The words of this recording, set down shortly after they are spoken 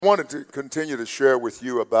I wanted to continue to share with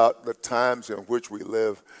you about the times in which we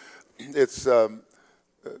live. It's so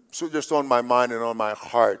just on my mind and on my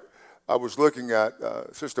heart. I was looking at,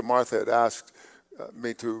 Sister Martha had asked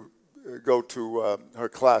me to go to her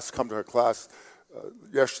class, come to her class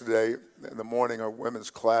yesterday in the morning, her women's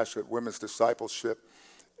class at Women's Discipleship.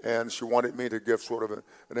 And she wanted me to give sort of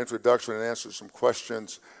an introduction and answer some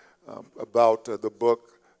questions about the book,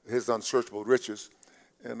 His Unsearchable Riches.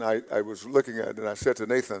 And I was looking at it, and I said to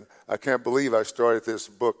Nathan, I can't believe I started this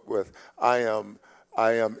book with, I am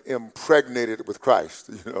impregnated with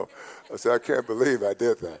Christ. I said, I can't believe I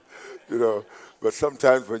did that. But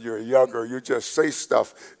sometimes when you're younger, you just say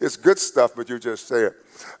stuff. It's good stuff, but you just say it.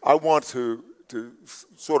 I want to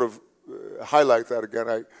sort of highlight that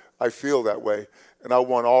again. I feel that way, and I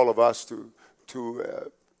want all of us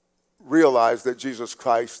to realize that Jesus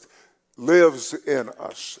Christ lives in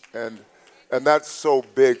us, and that's so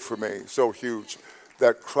big for me, so huge,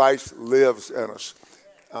 that Christ lives in us.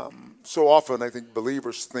 So often I think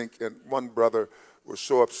believers think, and one brother was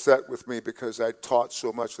so upset with me because I taught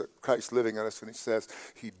so much that Christ living in us, and he says,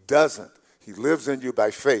 he doesn't. He lives in you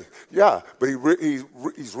by faith. Yeah, but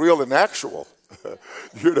he's real and actual.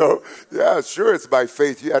 Yeah, sure, it's by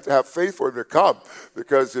faith. You have to have faith for him to come,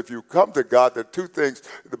 because if you come to God, there are two things.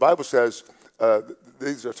 The Bible says,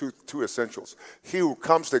 these are two essentials. He who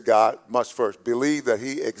comes to God must first believe that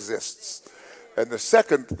he exists. And the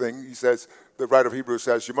second thing, he says, the writer of Hebrews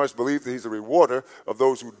says, you must believe that he's a rewarder of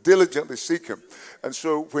those who diligently seek him. And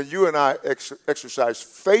so when you and I exercise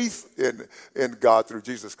faith in God through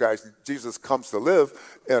Jesus Christ, Jesus comes to live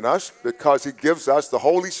in us because he gives us the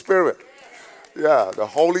Holy Spirit. Yeah, the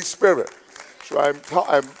Holy Spirit. So I'm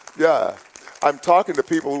talking to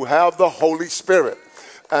people who have the Holy Spirit.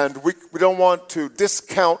 And we don't want to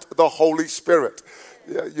discount the Holy Spirit.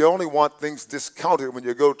 You only want things discounted when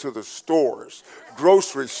you go to the stores,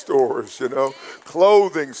 grocery stores,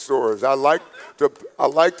 clothing stores. I like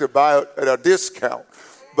to buy at a discount.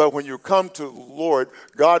 But when you come to the Lord,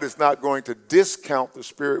 God is not going to discount the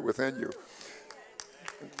Spirit within you.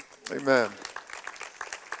 Amen.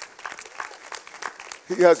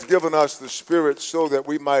 He has given us the Spirit so that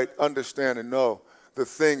we might understand and know the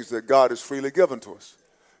things that God has freely given to us.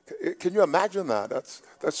 Can you imagine that? That's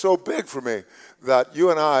so big for me, that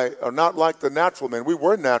you and I are not like the natural men. We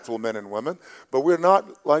were natural men and women, but we're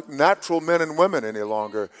not like natural men and women any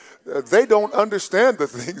longer. They don't understand the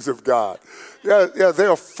things of God. Yeah, they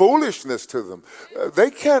are foolishness to them.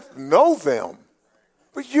 They can't know them,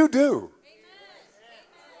 but you do.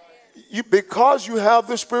 Because you have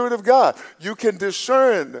the Spirit of God, you can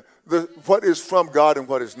discern what is from God and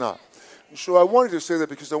what is not. So I wanted to say that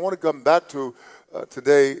because I want to come back to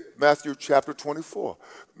today, Matthew chapter 24.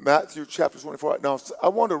 Matthew chapter 24. Now, I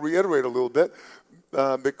want to reiterate a little bit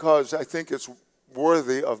because I think it's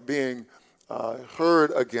worthy of being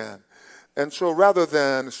heard again. And so rather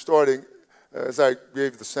than starting, as I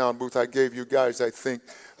gave the sound booth, I gave you guys, I think,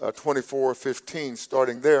 24:15,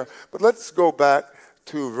 starting there. But let's go back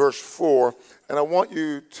to verse 4, and I want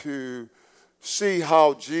you to see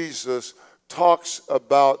how Jesus talks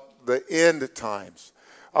about the end times.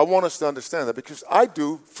 I want us to understand that because I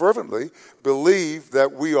do fervently believe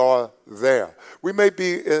that we are there. We may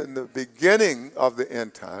be in the beginning of the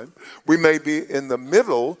end time. We may be in the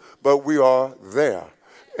middle, but we are there.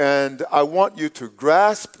 And I want you to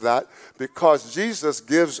grasp that because Jesus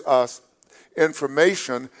gives us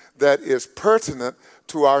information that is pertinent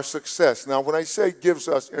to our success. Now, when I say gives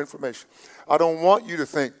us information, I don't want you to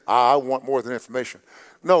think, I want more than information.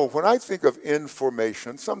 No, when I think of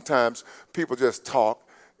information, sometimes people just talk,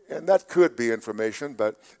 and that could be information,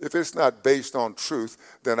 but if it's not based on truth,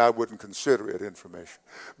 then I wouldn't consider it information.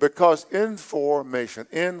 Because information,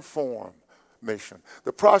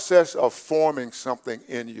 the process of forming something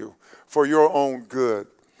in you for your own good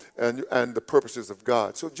and the purposes of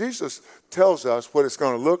God. So Jesus tells us what it's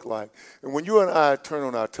going to look like. And when you and I turn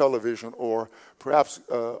on our television or perhaps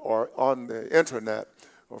or on the internet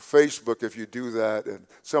or Facebook, if you do that, and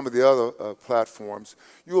some of the other platforms,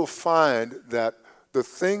 you'll find that the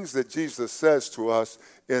things that Jesus says to us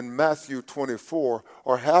in Matthew 24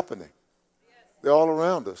 are happening. They're all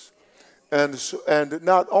around us. And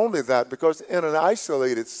not only that, because in an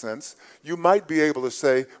isolated sense, you might be able to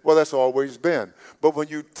say, well, that's always been. But when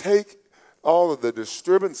you take all of the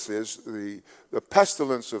disturbances, the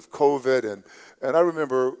pestilence of COVID, and I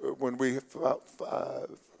remember when we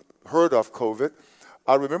heard of COVID,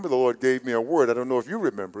 I remember the Lord gave me a word. I don't know if you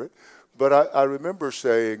remember it, but I remember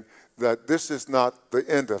saying that this is not the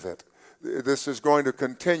end of it. This is going to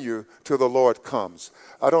continue till the Lord comes.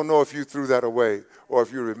 I don't know if you threw that away or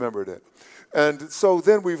if you remembered it. And so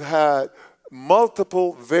then we've had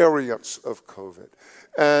multiple variants of COVID.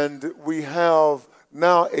 And we have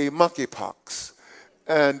now a monkeypox.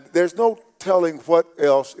 And there's no telling what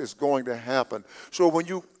else is going to happen. So when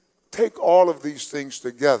you take all of these things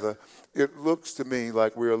together, it looks to me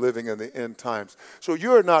like we are living in the end times. So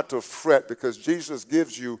you're not to fret because Jesus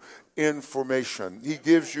gives you information. He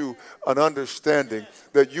gives you an understanding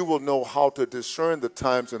that you will know how to discern the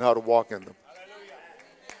times and how to walk in them.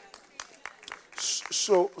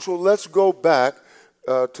 So let's go back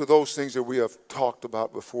to those things that we have talked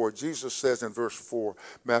about before. Jesus says in verse 4,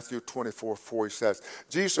 Matthew 24:4, he says,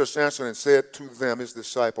 Jesus answered and said to them, his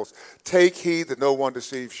disciples, take heed that no one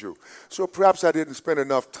deceives you. So perhaps I didn't spend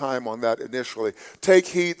enough time on that initially. Take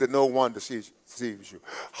heed that no one deceives you.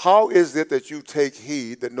 How is it that you take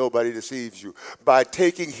heed that nobody deceives you? By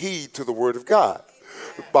taking heed to the Word of God.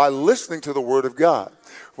 By listening to the Word of God.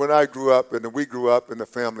 When I grew up, and we grew up in the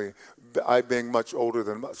family, I being much older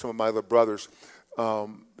than some of my other brothers,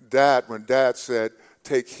 when Dad said,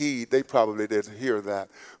 take heed, they probably didn't hear that.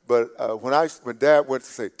 But when Dad went to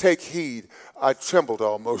say, take heed, I trembled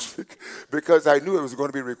almost because I knew it was going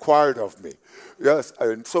to be required of me. Yes,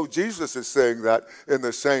 and so Jesus is saying that in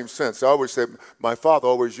the same sense. I always say, my father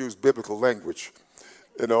always used biblical language.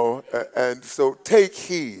 And so take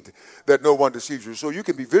heed that no one deceives you. So you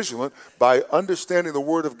can be vigilant by understanding the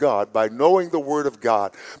Word of God, by knowing the Word of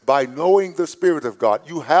God, by knowing the Spirit of God.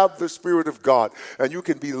 You have the Spirit of God, and you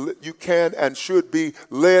can and should be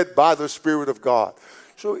led by the Spirit of God.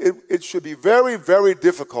 So it should be very, very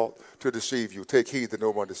difficult to deceive you. Take heed that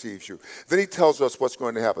no one deceives you. Then he tells us what's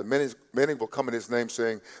going to happen. Many will come in his name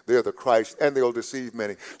saying they're the Christ, and they'll deceive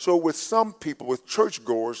many. So with some people, with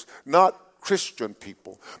churchgoers, not Christian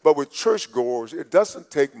people, but with churchgoers, it doesn't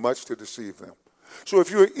take much to deceive them. So if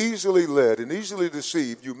you're easily led and easily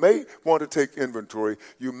deceived, you may want to take inventory.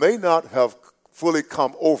 You may not have fully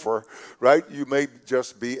come over, right? You may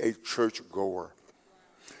just be a churchgoer.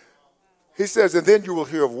 He says, and then you will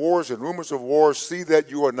hear of wars and rumors of wars. See that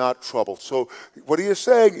you are not troubled. So what he is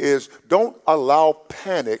saying is, don't allow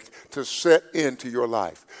panic to set into your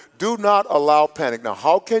life. Do not allow panic. Now,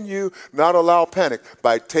 how can you not allow panic?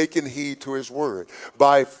 By taking heed to his word,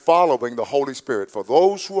 by following the Holy Spirit. For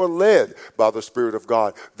those who are led by the Spirit of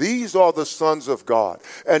God, these are the sons of God.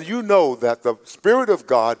 And you know that the Spirit of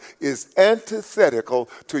God is antithetical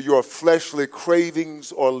to your fleshly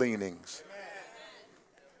cravings or leanings.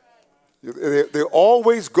 They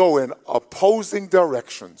always go in opposing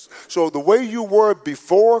directions. So the way you were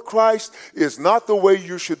before Christ is not the way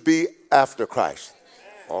you should be after Christ.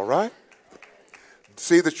 All right?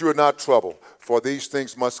 See that you are not troubled, for these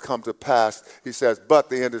things must come to pass. He says, but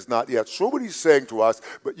the end is not yet. So what he's saying to us,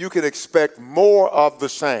 but you can expect more of the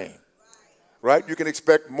same. Right? You can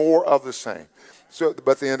expect more of the same. So,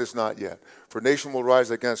 but the end is not yet. For nation will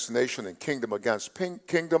rise against nation and kingdom against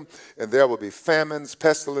kingdom, and there will be famines,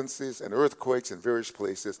 pestilences, and earthquakes in various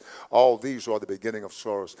places. All these are the beginning of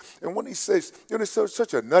sorrows. And when he says, it's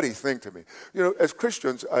such a nutty thing to me. As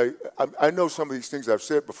Christians, I know some of these things I've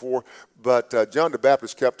said before, but John the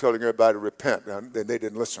Baptist kept telling everybody to repent, and they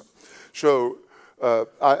didn't listen. So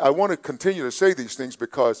I want to continue to say these things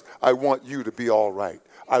because I want you to be all right.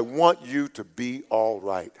 I want you to be all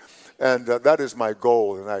right. And that is my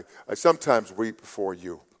goal, and I sometimes weep for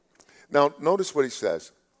you. Now, notice what he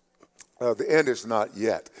says. The end is not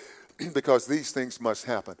yet, because these things must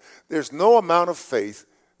happen. There's no amount of faith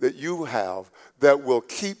that you have that will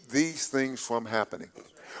keep these things from happening.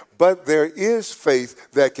 But there is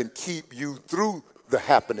faith that can keep you through the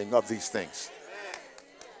happening of these things.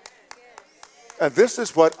 And this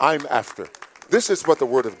is what I'm after. This is what the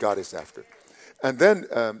Word of God is after. And then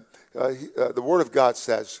the Word of God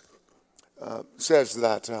says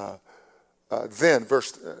that then,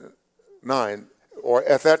 verse 9, or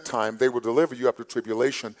at that time they will deliver you up to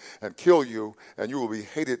tribulation and kill you, and you will be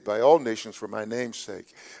hated by all nations for my name's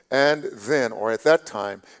sake. And then, or at that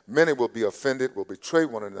time, many will be offended, will betray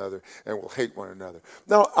one another, and will hate one another.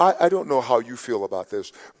 Now, I don't know how you feel about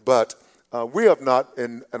this, but we have not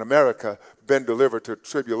in America been delivered to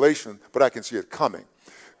tribulation, but I can see it coming.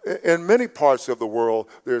 In many parts of the world,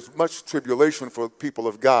 there's much tribulation for people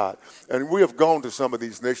of God. And we have gone to some of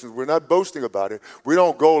these nations. We're not boasting about it. We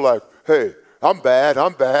don't go like, hey, I'm bad.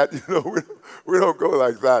 We don't go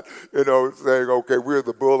like that, saying, okay, we're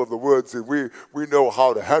the bull of the woods and we know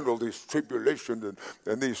how to handle these tribulations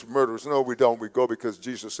and these murders. No, we don't. We go because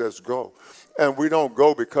Jesus says go. And we don't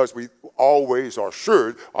go because we always are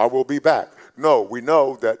sure I will be back. No, we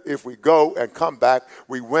know that if we go and come back,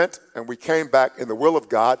 we went and we came back in the will of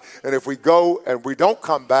God. And if we go and we don't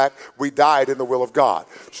come back, we died in the will of God.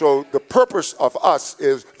 So the purpose of us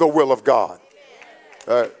is the will of God.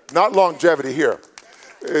 Not longevity here.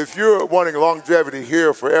 If you're wanting longevity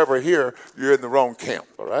here, forever here, you're in the wrong camp,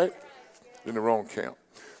 all right? In the wrong camp.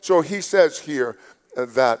 So he says here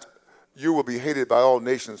that you will be hated by all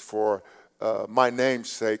nations for my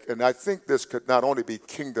name's sake. And I think this could not only be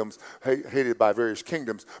kingdoms, hated by various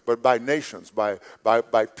kingdoms, but by nations,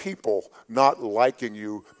 by people not liking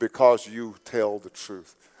you because you tell the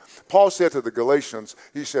truth. Paul said to the Galatians,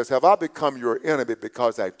 he says, have I become your enemy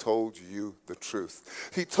because I told you the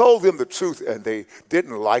truth? He told them the truth and they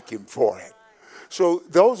didn't like him for it. So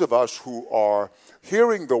those of us who are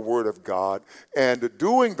hearing the word of God and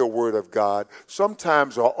doing the word of God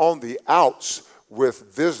sometimes are on the outs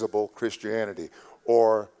with visible Christianity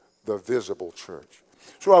or the visible church.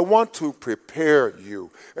 So I want to prepare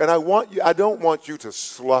you, and I don't want you to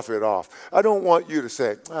slough it off. I don't want you to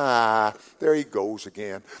say, there he goes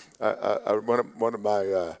again. One of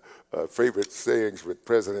my favorite sayings with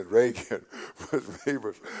President Reagan was he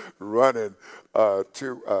was running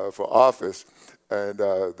for office, and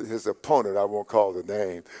his opponent, I won't call the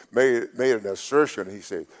name, made an assertion. He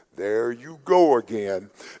said, there you go again.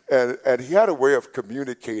 And he had a way of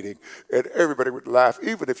communicating, and everybody would laugh.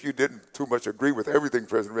 Even if you didn't too much agree with everything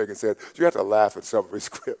President Reagan said, you had to laugh at some of his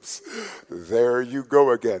quips. There you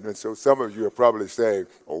go again. And so some of you are probably saying,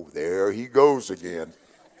 oh, there he goes again.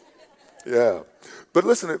 Yeah. But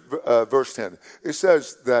listen to verse 10. It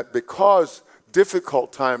says that because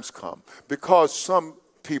difficult times come, because some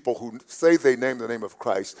people who say they name the name of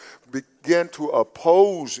Christ begin to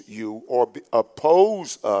oppose you or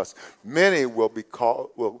oppose us, many will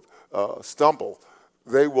stumble.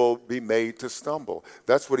 They will be made to stumble.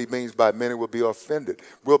 That's what he means by many will be offended,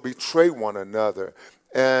 will betray one another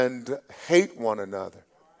and hate one another.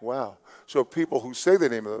 Wow. So people who say the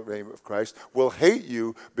name of Christ will hate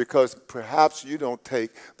you because perhaps you don't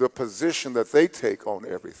take the position that they take on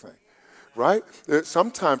everything. Right?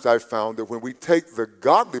 Sometimes I've found that when we take the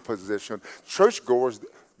godly position, churchgoers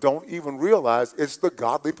don't even realize it's the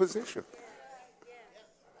godly position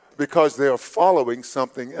because they are following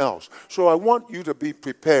something else. So I want you to be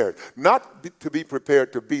prepared, to be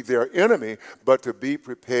prepared to be their enemy, but to be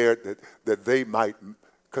prepared that they might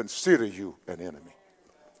consider you an enemy.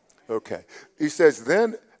 Okay. He says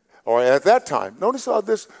then, or at that time, notice how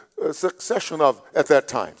this succession of at that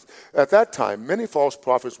time. At that time, many false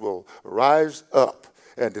prophets will rise up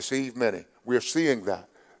and deceive many. We're seeing that.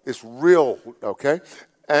 It's real, okay?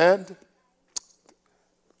 And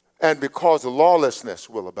because the lawlessness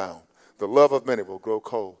will abound, the love of many will grow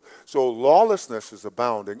cold. So lawlessness is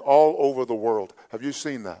abounding all over the world. Have you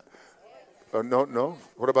seen that? No.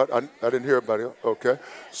 What about, I didn't hear about it. Okay.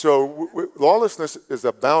 So lawlessness is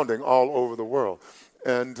abounding all over the world.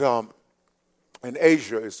 And in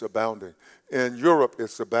Asia, it's abounding. In Europe,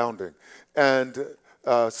 it's abounding. And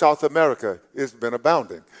South America, it's been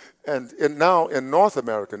abounding. And now in North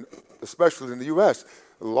America, especially in the U.S.,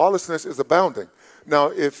 lawlessness is abounding.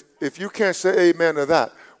 Now, if you can't say amen to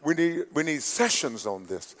that, we need sessions on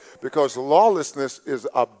this because lawlessness is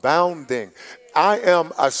abounding. I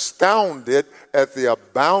am astounded at the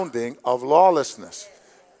abounding of lawlessness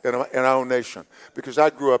in our own nation. Because I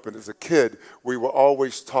grew up, and as a kid, we were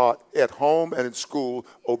always taught at home and in school,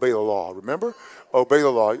 obey the law. Remember? Obey the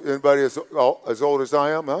law. Anybody as old as I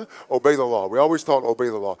am, huh? Obey the law. We always taught obey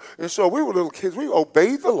the law. And so we were little kids. We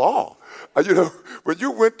obeyed the law. When you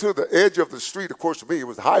went to the edge of the street, of course, for me, it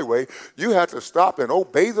was the highway, you had to stop and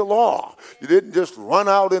obey the law. You didn't just run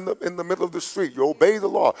out in the middle of the street. You obeyed the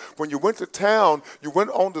law. When you went to town, you went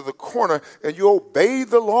onto the corner and you obeyed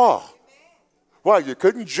the law. Why? You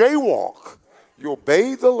couldn't jaywalk. You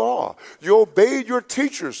obeyed the law. You obeyed your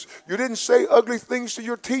teachers. You didn't say ugly things to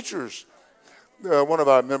your teachers. One of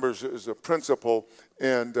our members is a principal,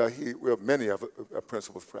 and we have many of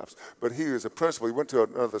principals perhaps, but he is a principal. He went to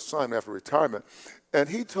another assignment after retirement, and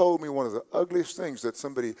he told me one of the ugliest things that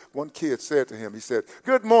one kid said to him. He said,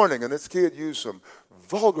 "Good morning," and this kid used some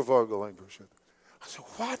vulgar language. I said,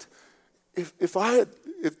 "What? If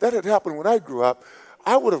that had happened when I grew up,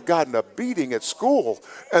 I would have gotten a beating at school.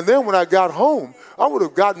 And then when I got home, I would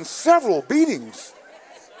have gotten several beatings."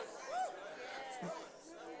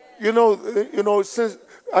 Since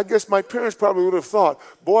I guess my parents probably would have thought,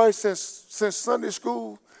 boy, since Sunday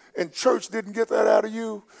school and church didn't get that out of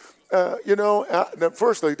you, then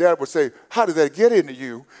firstly, Dad would say, how did that get into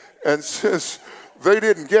you? And since they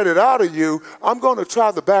didn't get it out of you, I'm going to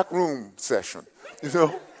try the back room session,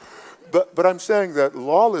 But I'm saying that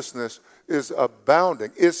lawlessness is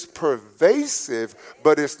abounding. It's pervasive,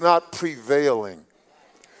 but it's not prevailing.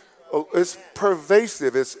 It's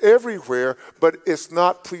pervasive. It's everywhere, but it's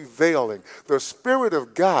not prevailing. The Spirit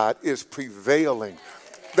of God is prevailing.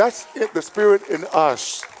 That's it, the Spirit in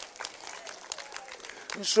us.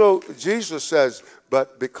 And so Jesus says,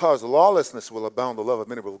 but because lawlessness will abound, the love of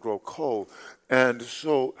many will grow cold. And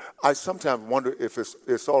so I sometimes wonder if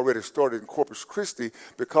it's already started in Corpus Christi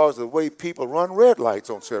because of the way people run red lights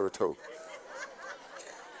on Saratoga.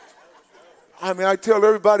 I mean, I tell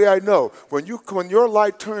everybody I know, when your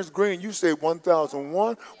light turns green, you say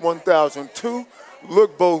 1001, 1002,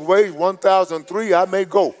 look both ways, 1003, I may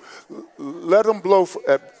go. Let them blow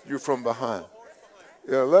at you from behind.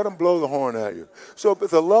 Yeah, let them blow the horn at you. So but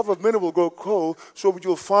the love of many will grow cold. So what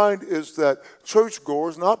you'll find is that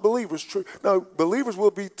churchgoers, not believers, now believers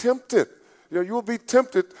will be tempted. You will be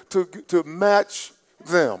tempted to match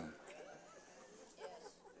them.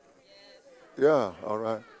 Yeah, all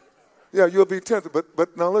right. Yeah, you'll be tempted.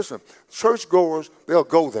 But now listen, churchgoers, they'll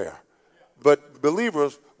go there. But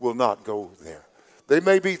believers will not go there. They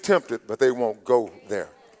may be tempted, but they won't go there.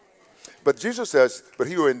 But Jesus says, but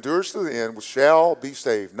he who endures to the end shall be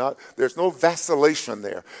saved. There's no vacillation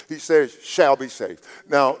there. He says, shall be saved.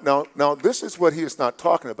 Now, this is what he is not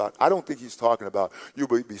talking about. I don't think he's talking about you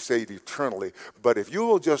will be saved eternally. But if you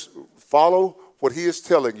will just follow what he is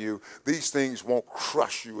telling you, these things won't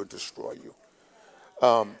crush you and destroy you.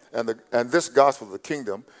 And this gospel of the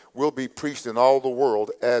kingdom will be preached in all the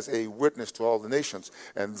world as a witness to all the nations.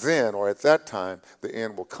 And then, or at that time, the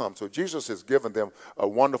end will come. So Jesus has given them a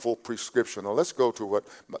wonderful prescription. Now let's go to what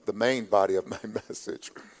the main body of my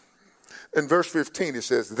message. In verse 15, it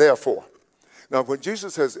says, therefore. Now, when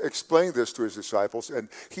Jesus has explained this to his disciples, and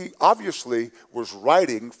he obviously was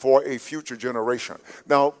writing for a future generation.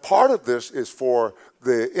 Now, part of this is for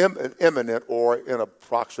the imminent, or in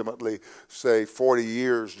approximately, say, 40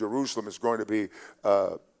 years, Jerusalem is going to be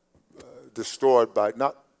destroyed by,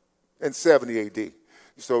 not in 70 AD.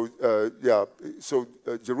 So,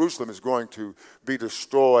 Jerusalem is going to be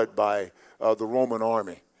destroyed by the Roman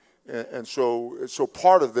army. And so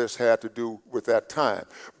part of this had to do with that time.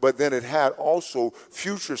 But then it had also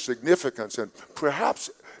future significance, and perhaps,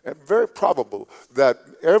 and very probable, that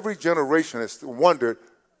every generation has wondered,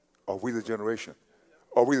 are we the generation?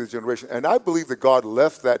 Are we the generation? And I believe that God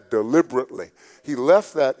left that deliberately. He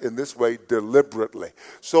left that in this way deliberately,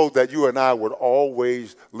 so that you and I would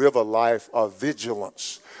always live a life of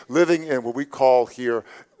vigilance, living in what we call here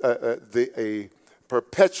a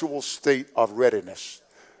perpetual state of readiness.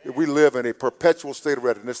 We live in a perpetual state of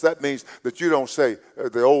readiness. That means that you don't say,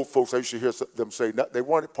 the old folks, I used to hear them say, they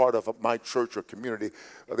weren't part of my church or community.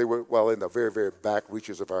 They were, in the very, very back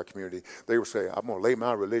reaches of our community. They would say, I'm going to lay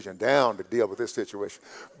my religion down to deal with this situation.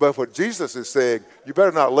 But what Jesus is saying, you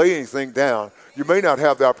better not lay anything down. You may not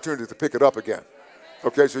have the opportunity to pick it up again.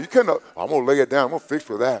 Okay, so you cannot, I'm going to lay it down. I'm going to fix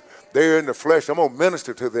with that. They're in the flesh. I'm going to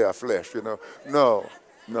minister to their flesh, No,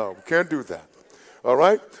 we can't do that. All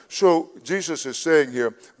right? So Jesus is saying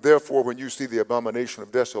here, therefore, when you see the abomination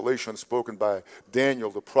of desolation spoken by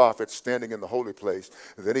Daniel the prophet standing in the holy place,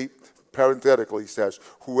 and then he parenthetically says,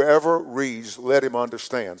 whoever reads, let him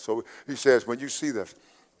understand. So he says, when you see this.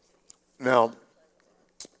 Now,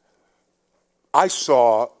 I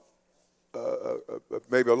saw,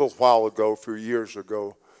 maybe a little while ago, a few years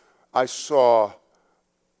ago, I saw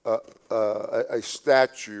a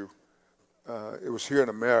statue. It was here in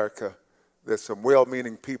America, that some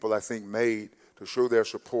well-meaning people, I think, made to show their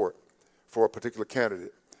support for a particular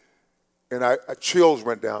candidate. And chills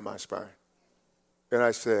went down my spine. And I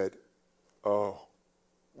said, oh,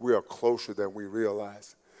 we are closer than we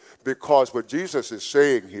realize. Because what Jesus is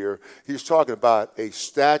saying here, he's talking about a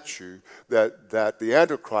statue that the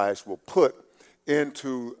Antichrist will put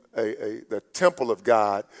into the temple of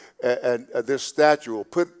God, and this statue will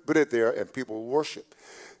put it there, and people will worship.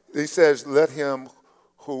 He says, let him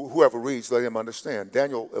whoever reads, let him understand.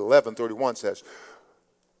 Daniel 11:31 says,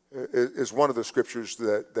 is one of the scriptures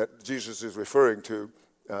that Jesus is referring to.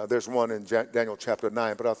 There's one in Daniel chapter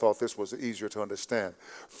 9, but I thought this was easier to understand.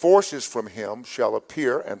 Forces from him shall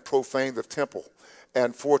appear and profane the temple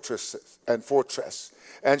and fortress,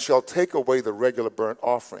 and shall take away the regular burnt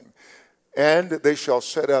offering. And they shall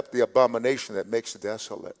set up the abomination that makes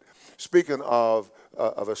desolate. Speaking of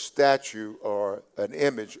a statue or an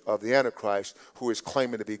image of the Antichrist who is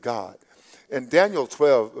claiming to be God. And Daniel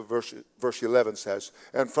 12, verse 11 says,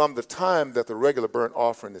 and from the time that the regular burnt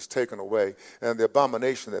offering is taken away and the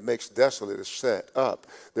abomination that makes desolate is set up,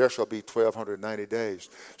 there shall be 1,290 days.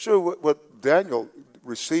 So what Daniel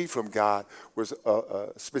received from God was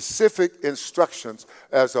specific instructions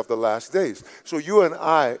as of the last days. So you and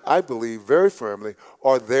I believe very firmly,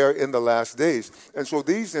 are there in the last days. And so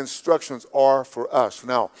these instructions are for us.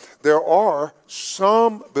 Now, there are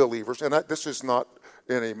some believers, and this is not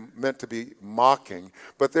meant to be mocking,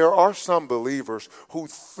 but there are some believers who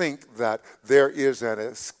think that there is an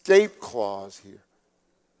escape clause here.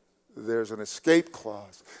 There's an escape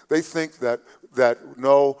clause. They think that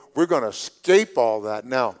no, we're going to escape all that.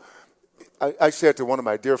 Now, I said to one of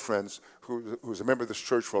my dear friends who's a member of this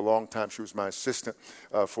church for a long time, she was my assistant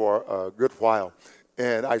for a good while,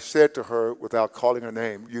 and I said to her, without calling her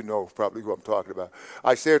name, you know probably who I'm talking about,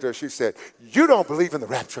 I said to her, she said, "You don't believe in the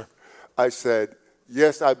rapture?" I said,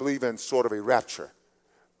 "Yes, I believe in sort of a rapture,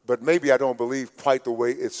 but maybe I don't believe quite the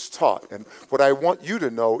way it's taught. And what I want you to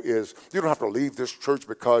know is you don't have to leave this church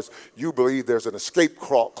because you believe there's an escape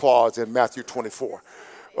clause in Matthew 24,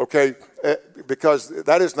 okay? Because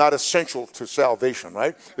that is not essential to salvation,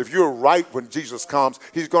 right? If you're right when Jesus comes,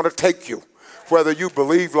 he's going to take you, whether you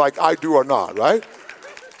believe like I do or not, right?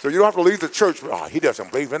 So you don't have to leave the church. Oh, he doesn't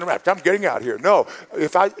believe in the rapture. I'm getting out of here. No,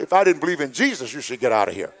 if I didn't believe in Jesus, you should get out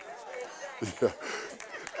of here.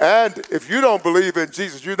 And if you don't believe in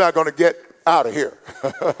Jesus, you're not going to get out of here.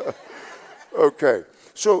 Okay,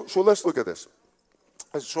 so let's look at this.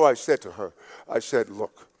 And so I said to her, I said,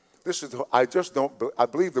 look, I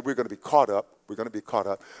believe that we're going to be caught up. We're going to be caught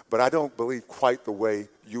up, but I don't believe quite the way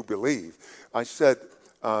you believe. I said,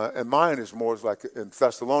 and mine is more like in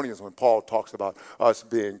Thessalonians when Paul talks about us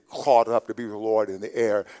being caught up to be with the Lord in the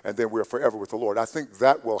air, and then we're forever with the Lord. I think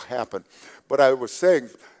that will happen. But I was saying,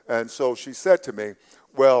 and so she said to me,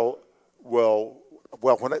 well, when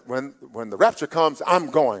the rapture comes,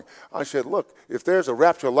 I'm going. I said, look, if there's a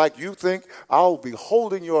rapture like you think, I'll be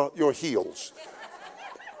holding your heels.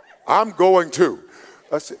 I'm going too.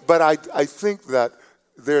 But I think that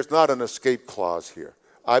there's not an escape clause here.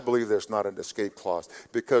 I believe there's not an escape clause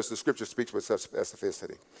because the scripture speaks with such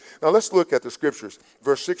specificity. Now let's look at the scriptures.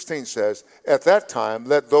 Verse 16 says, "At that time,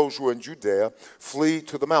 let those who are in Judea flee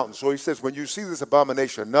to the mountains." So he says, when you see this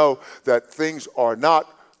abomination, know that things are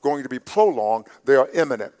not going to be prolonged, they are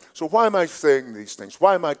imminent. So why am I saying these things?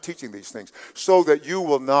 Why am I teaching these things? So that you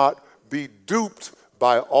will not be duped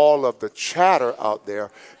by all of the chatter out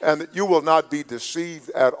there, and that you will not be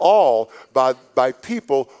deceived at all by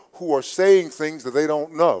people who are saying things that they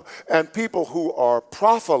don't know, and people who are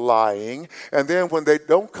prophesying, and then when they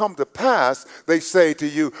don't come to pass, they say to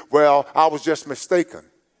you, well, I was just mistaken.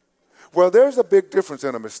 Well, there's a big difference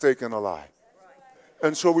in a mistake and a lie.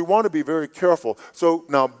 And so we want to be very careful. So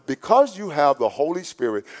now, because you have the Holy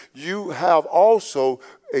Spirit, you have also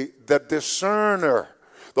the discerner.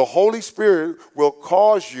 The Holy Spirit will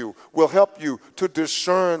help you to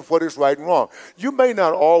discern what is right and wrong. You may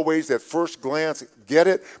not always at first glance get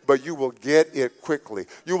it, but you will get it quickly.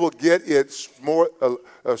 You will get it more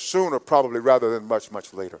sooner probably rather than much,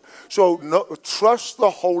 much later. So trust the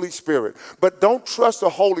Holy Spirit, but don't trust the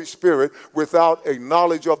Holy Spirit without a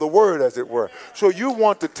knowledge of the Word, as it were. So you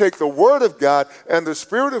want to take the Word of God and the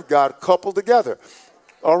Spirit of God coupled together.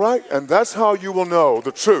 All right? And that's how you will know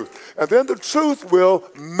the truth. And then the truth will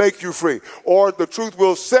make you free, or the truth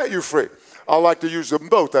will set you free. I like to use them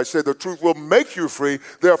both. I say the truth will make you free.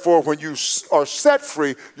 Therefore, when you are set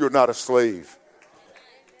free, you're not a slave.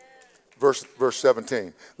 Verse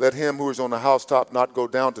 17, "Let him who is on the housetop not go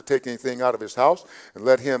down to take anything out of his house, and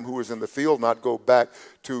let him who is in the field not go back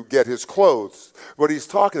to get his clothes." What he's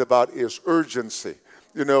talking about is urgency.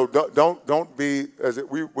 You know, don't be,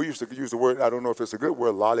 we used to use the word, I don't know if it's a good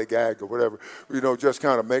word, lollygag or whatever, you know, just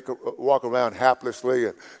kind of walk around haplessly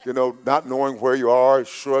and, you know, not knowing where you are,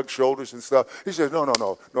 shrug shoulders and stuff. He says,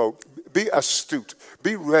 no, be astute,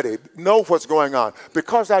 be ready, know what's going on,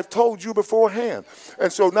 because I've told you beforehand.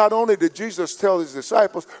 And so not only did Jesus tell his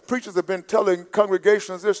disciples, preachers have been telling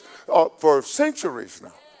congregations this for centuries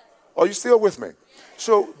now. Are you still with me?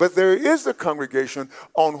 So, but there is a congregation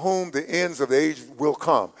on whom the ends of the age will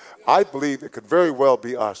come. I believe it could very well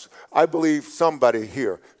be us. I believe somebody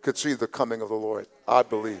here could see the coming of the Lord. I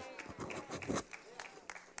believe.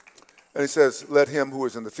 And he says, let him who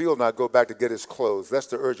is in the field not go back to get his clothes. That's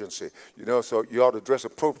the urgency. You know, so you ought to dress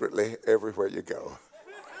appropriately everywhere you go.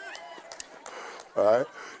 All right?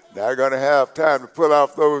 Now you're going to have time to pull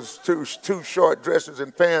off those two short dresses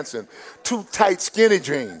and pants and two tight skinny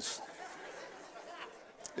jeans.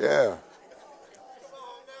 Yeah.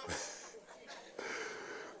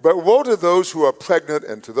 But woe to those who are pregnant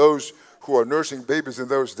and to those who are nursing babies in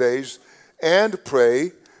those days, and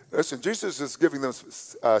pray. Listen, Jesus is giving them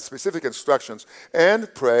specific instructions.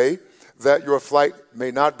 And pray that your flight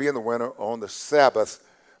may not be in the winter on the Sabbath,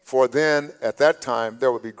 for then at that time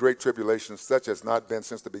there will be great tribulation, such as not been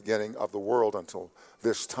since the beginning of the world until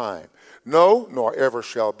this time. No, nor ever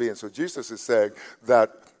shall be. And so Jesus is saying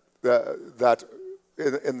that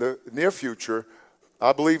in the near future,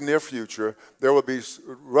 I believe near future, there will be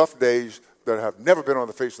rough days that have never been on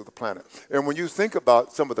the face of the planet. And when you think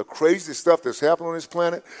about some of the crazy stuff that's happened on this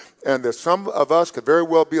planet, and that some of us could very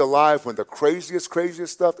well be alive when the craziest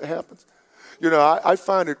stuff that happens, I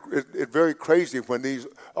find it very crazy when these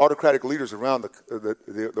autocratic leaders around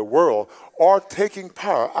the world are taking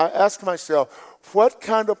power. I ask myself, what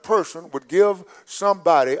kind of person would give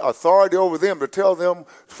somebody authority over them to tell them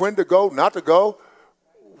when to go, not to go?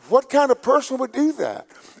 What kind of person would do that?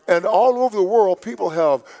 And all over the world, people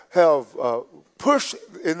have pushed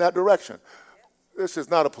in that direction. This is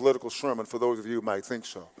not a political sermon for those of you who might think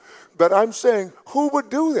so. But I'm saying, who would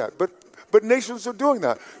do that? But nations are doing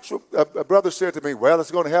that. So a brother said to me, well,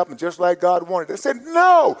 it's going to happen just like God wanted. I said,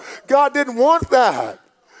 no, God didn't want that.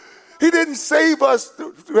 He didn't save us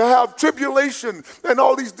to have tribulation and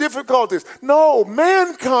all these difficulties. No,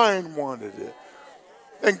 mankind wanted it.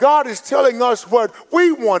 And God is telling us what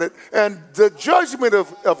we wanted. And the judgment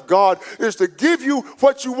of God is to give you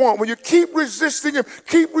what you want. When you keep resisting him,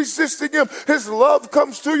 his love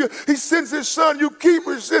comes to you. He sends his son. You keep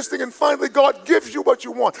resisting, and finally God gives you what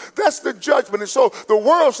you want. That's the judgment. And so the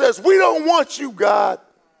world says, we don't want you, God.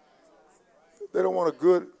 They don't want a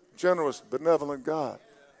good, generous, benevolent God.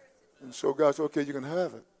 And so God said, okay, you can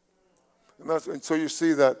have it. And so you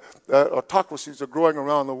see that autocracies are growing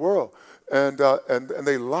around the world, and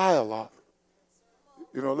they lie a lot.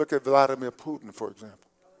 Look at Vladimir Putin, for example.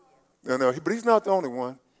 But he's not the only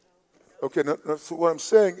one. Okay, so what I'm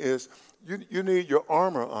saying is you need your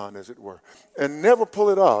armor on, as it were, and never pull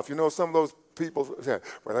it off. Some of those people say,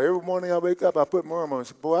 well, every morning I wake up, I put my armor on. I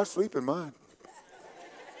say, boy, I sleep in mine.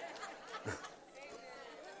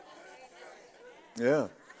 Yeah.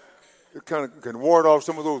 It kind of can ward off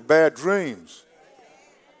some of those bad dreams.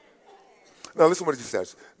 Now, listen to what he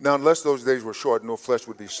says. Now, unless those days were short, no flesh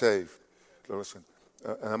would be saved. So listen,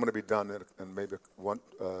 and I'm going to be done in maybe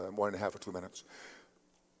 1.5 or 2 minutes.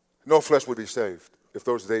 No flesh would be saved if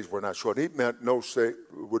those days were not short. He meant no flesh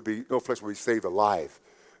would be saved alive,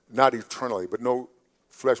 not eternally, but no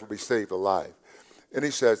flesh would be saved alive. And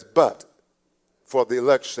he says, but for the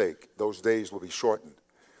elect's sake, those days will be shortened.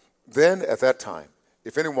 Then at that time,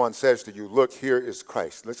 if anyone says to you, look, here is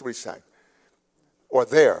Christ, listen to what he's saying, or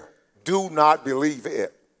there, do not believe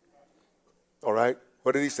it. All right?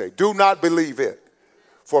 What did he say? Do not believe it.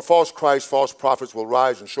 For false Christs, false prophets will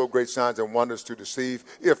rise and show great signs and wonders to deceive,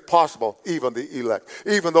 if possible, even the elect,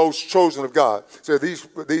 even those chosen of God. So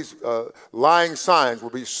these lying signs will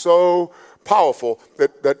be so powerful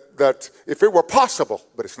that if it were possible,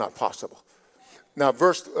 but it's not possible. Now,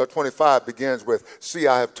 verse 25 begins with, see,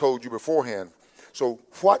 I have told you beforehand. So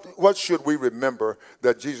what should we remember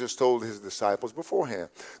that Jesus told his disciples beforehand?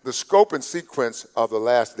 The scope and sequence of the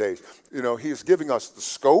last days. He's giving us the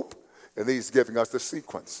scope, and he's giving us the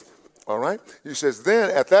sequence. All right? He says,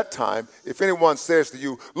 then at that time, if anyone says to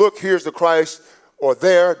you, look, here's the Christ, or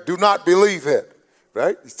there, do not believe it.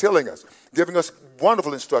 Right? He's telling us, giving us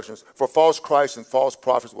wonderful instructions. For false Christs and false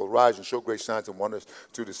prophets will rise and show great signs and wonders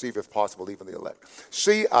to deceive, if possible, even the elect.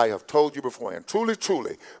 See, I have told you beforehand, truly,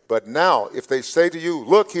 truly. But now, if they say to you,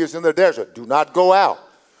 look, he is in the desert, do not go out.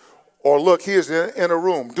 Or look, he is in a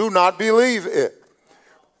room, do not believe it.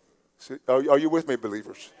 See, are you with me,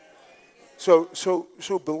 believers? So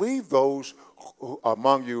believe those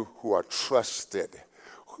among you who are trusted.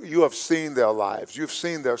 You have seen their lives. You've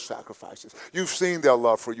seen their sacrifices. You've seen their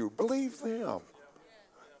love for you. Believe them.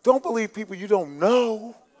 Don't believe people you don't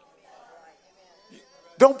know.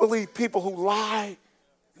 Don't believe people who lie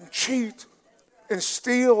and cheat and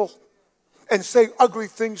steal and say ugly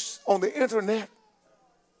things on the internet.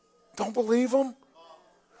 Don't believe them.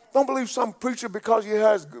 Don't believe some preacher because he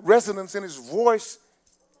has resonance in his voice.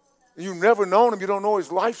 And you've never known him. You don't know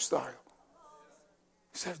his lifestyle.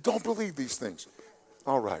 He says, don't believe these things.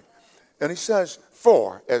 All right. And he says,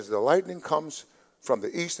 for as the lightning comes from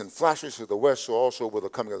the east and flashes to the west, so also will the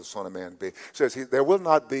coming of the Son of Man be. He says, there will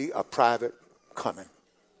not be a private coming.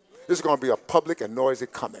 This is going to be a public and noisy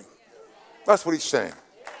coming. That's what he's saying.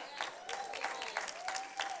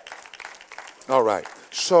 All right.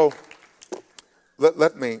 So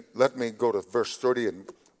let me go to verse 30, and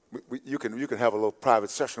you can have a little private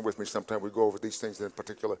session with me sometime. We go over these things in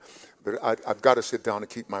particular. But I've got to sit down and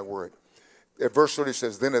keep my word. At verse 30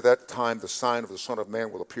 says, then at that time the sign of the Son of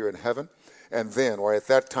Man will appear in heaven. And then, or at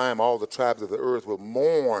that time, all the tribes of the earth will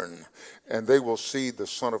mourn, and they will see the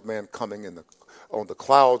Son of Man coming on the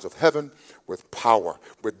clouds of heaven with power,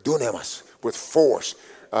 with dunamis, with force,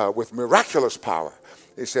 with miraculous power.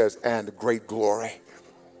 He says, and great glory.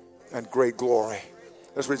 And great glory.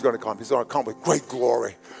 That's what he's going to come. He's going to come with great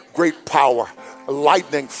glory, great power,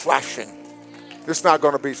 lightning flashing. It's not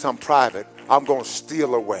going to be some private. I'm going to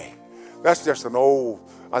steal away. That's just an old,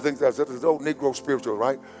 I think that's an old Negro spiritual,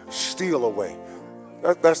 right? Steal away.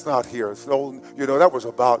 That's not here. It's old, that was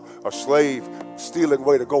about a slave stealing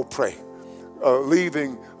away to go pray,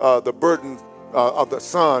 leaving the burden of the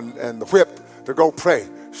son and the whip to go pray.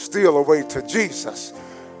 Steal away to Jesus,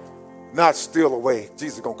 not steal away.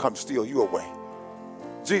 Jesus is going to come steal you away.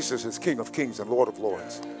 Jesus is King of Kings and Lord of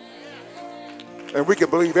Lords. And we can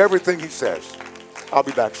believe everything he says. I'll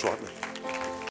be back shortly.